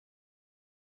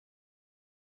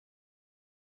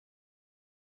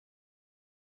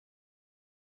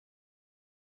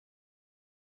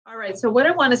All right, so what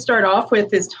I want to start off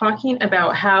with is talking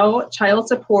about how child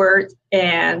support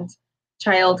and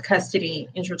child custody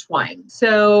intertwine.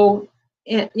 So,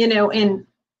 and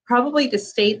probably the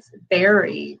states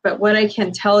vary, but what I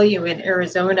can tell you in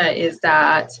Arizona is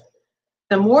that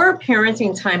the more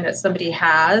parenting time that somebody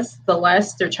has, the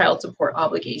less their child support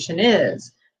obligation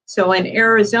is. So in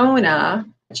Arizona,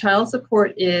 child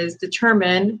support is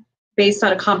determined based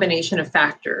on a combination of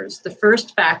factors. The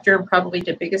first factor, and probably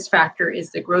the biggest factor,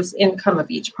 is the gross income of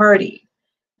each party.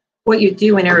 What you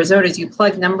do in Arizona is you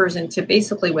plug numbers into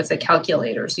basically what's a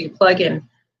calculator. So you plug in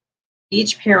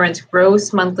each parent's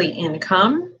gross monthly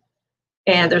income,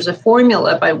 and there's a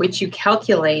formula by which you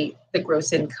calculate the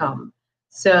gross income.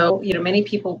 So, many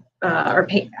people are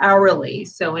paid hourly.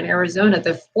 So in Arizona,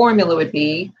 the formula would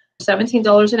be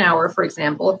 $17 an hour, for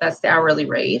example, if that's the hourly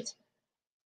rate,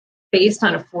 based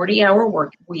on a 40-hour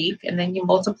work week, and then you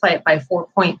multiply it by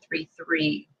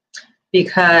 4.33,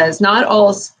 because not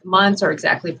all months are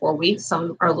exactly 4 weeks,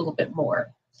 some are a little bit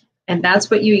more. And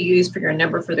that's what you use for your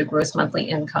number for the gross monthly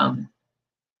income.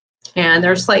 And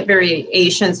there's slight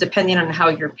variations depending on how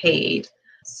you're paid.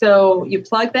 So you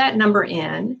plug that number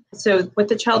in. So what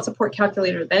the child support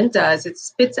calculator then does, it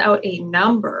spits out a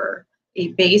number, a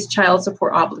base child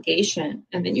support obligation,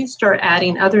 and then you start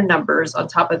adding other numbers on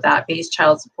top of that base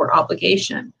child support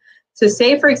obligation. So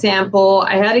say, for example,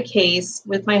 I had a case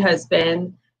with my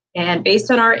husband, and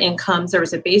based on our incomes, there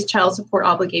was a base child support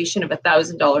obligation of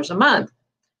 $1,000 a month.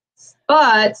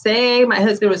 But say my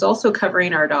husband was also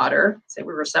covering our daughter, say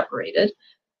we were separated,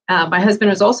 my husband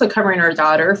was also covering our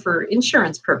daughter for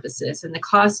insurance purposes, and the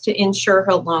cost to insure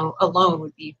her alone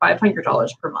would be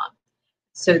 $500 per month.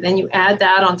 So then you add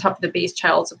that on top of the base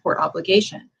child support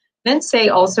obligation. Then say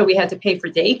also we had to pay for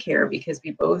daycare because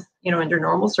we both, under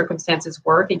normal circumstances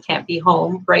work and can't be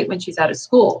home right when she's out of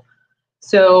school.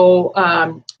 So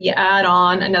you add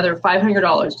on another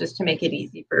 $500 just to make it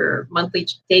easy for monthly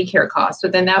daycare costs. So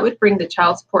then that would bring the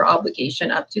child support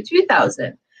obligation up to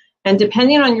 $2,000. And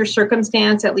depending on your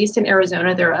circumstance, at least in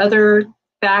Arizona, there are other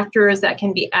factors that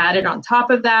can be added on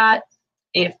top of that.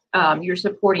 If you're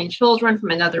supporting children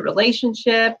from another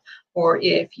relationship, or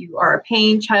if you are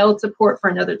paying child support for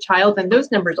another child, then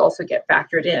those numbers also get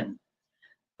factored in.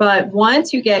 But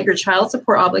once you get your child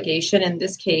support obligation, in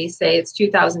this case, say it's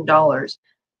 $2,000,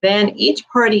 then each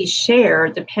party's share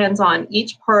depends on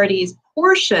each party's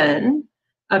portion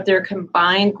of their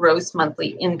combined gross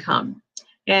monthly income.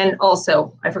 And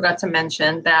also, I forgot to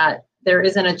mention that there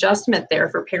is an adjustment there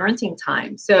for parenting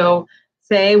time. So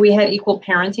say we had equal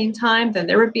parenting time, then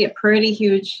there would be a pretty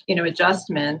huge,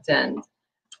 adjustment. And,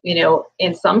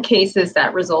 in some cases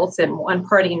that results in one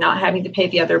party not having to pay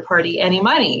the other party any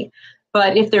money.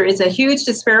 But if there is a huge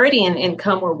disparity in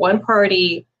income where one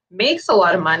party makes a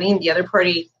lot of money and the other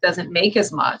party doesn't make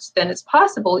as much, then it's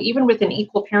possible, even with an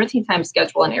equal parenting time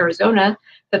schedule in Arizona,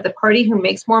 that the party who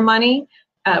makes more money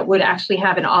would actually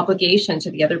have an obligation to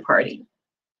the other party.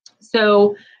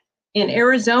 So in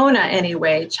Arizona,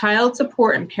 anyway, child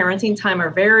support and parenting time are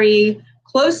very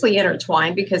closely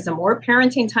intertwined, because the more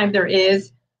parenting time there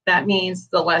is, that means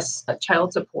the less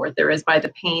child support there is by the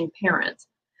paying parent.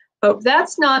 But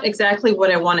that's not exactly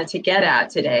what I wanted to get at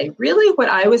today. Really, what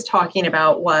I was talking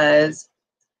about was,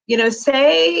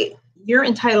 say you're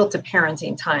entitled to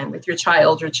parenting time with your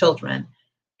child or children,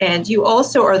 and you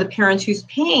also are the parent who's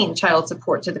paying child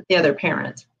support to the other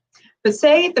parent. But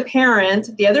say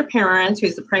the other parent,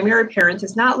 who's the primary parent,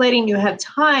 is not letting you have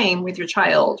time with your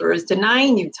child, or is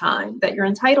denying you time that you're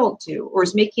entitled to, or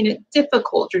is making it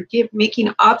difficult, or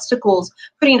putting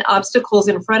obstacles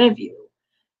in front of you.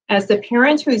 As the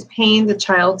parent who is paying the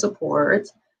child support,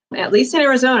 at least in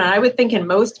Arizona, I would think in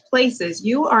most places,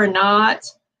 you are not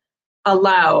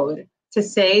allowed to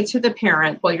say to the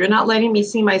parent, well, you're not letting me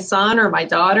see my son or my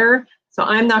daughter, so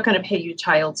I'm not going to pay you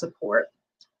child support.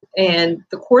 And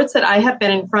the courts that I have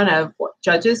been in front of,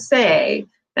 judges say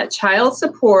that child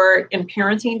support and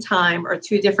parenting time are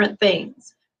two different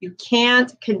things. You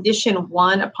can't condition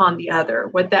one upon the other.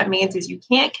 What that means is you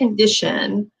can't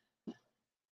condition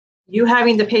you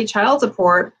having to pay child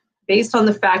support based on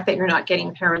the fact that you're not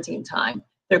getting parenting time.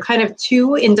 They're kind of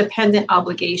two independent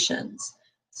obligations.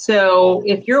 So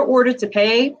if you're ordered to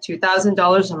pay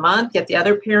 $2,000 a month, yet the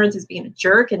other parent is being a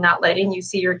jerk and not letting you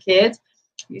see your kids,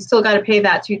 you still got to pay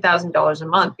that $2,000 a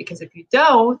month, because if you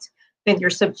don't, then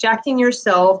you're subjecting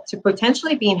yourself to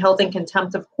potentially being held in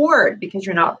contempt of court because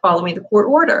you're not following the court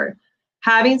order.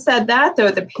 Having said that, though,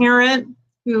 the parent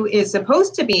who is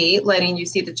supposed to be letting you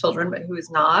see the children, but who is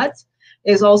not,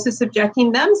 is also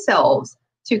subjecting themselves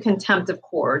to contempt of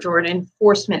court or an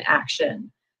enforcement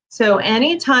action. So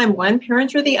anytime one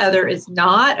parent or the other is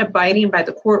not abiding by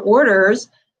the court orders,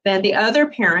 then the other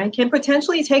parent can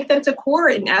potentially take them to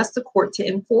court and ask the court to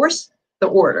enforce the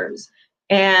orders.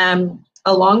 And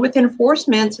along with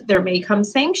enforcement, there may come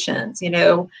sanctions. In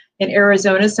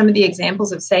Arizona, some of the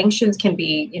examples of sanctions can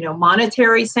be,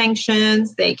 monetary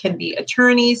sanctions, they can be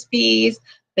attorney's fees,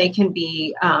 they can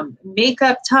be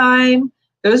makeup time.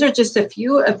 Those are just a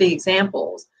few of the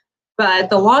examples. But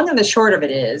the long and the short of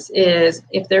it is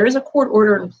if there is a court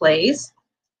order in place,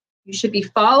 you should be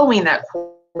following that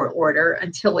court order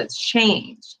until it's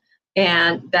changed.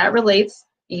 And that relates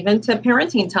even to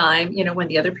parenting time. When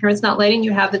the other parent's not letting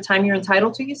you have the time you're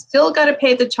entitled to, you still got to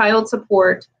pay the child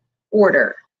support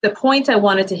order. The point I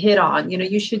wanted to hit on,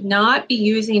 you should not be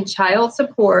using child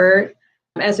support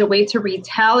as a way to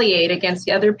retaliate against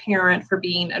the other parent for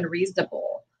being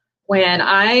unreasonable. When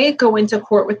I go into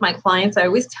court with my clients, I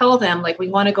always tell them, we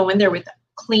want to go in there with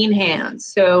clean hands.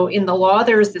 So in the law,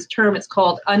 there's this term, it's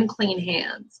called unclean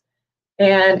hands.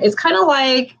 And it's kind of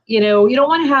like, you don't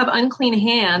want to have unclean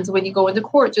hands when you go into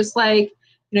court, just like,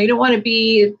 you don't want to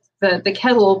be the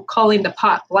kettle calling the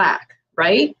pot black,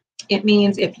 right? It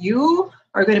means if you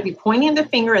are going to be pointing the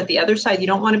finger at the other side, you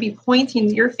don't want to be pointing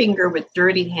your finger with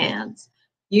dirty hands.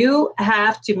 You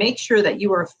have to make sure that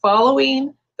you are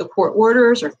following the court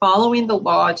orders or following the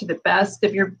law to the best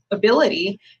of your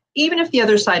ability, even if the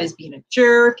other side is being a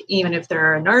jerk, even if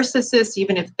they're a narcissist,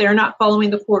 even if they're not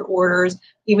following the court orders,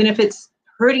 even if it's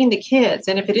hurting the kids.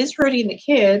 And if it is hurting the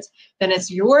kids, then it's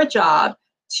your job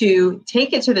to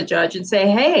take it to the judge and say,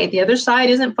 hey, the other side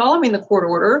isn't following the court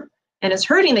order and it's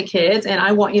hurting the kids, and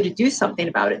I want you to do something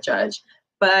about it, judge.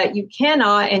 But you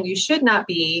cannot and you should not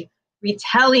be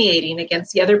retaliating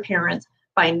against the other parent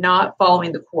by not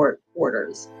following the court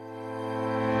orders.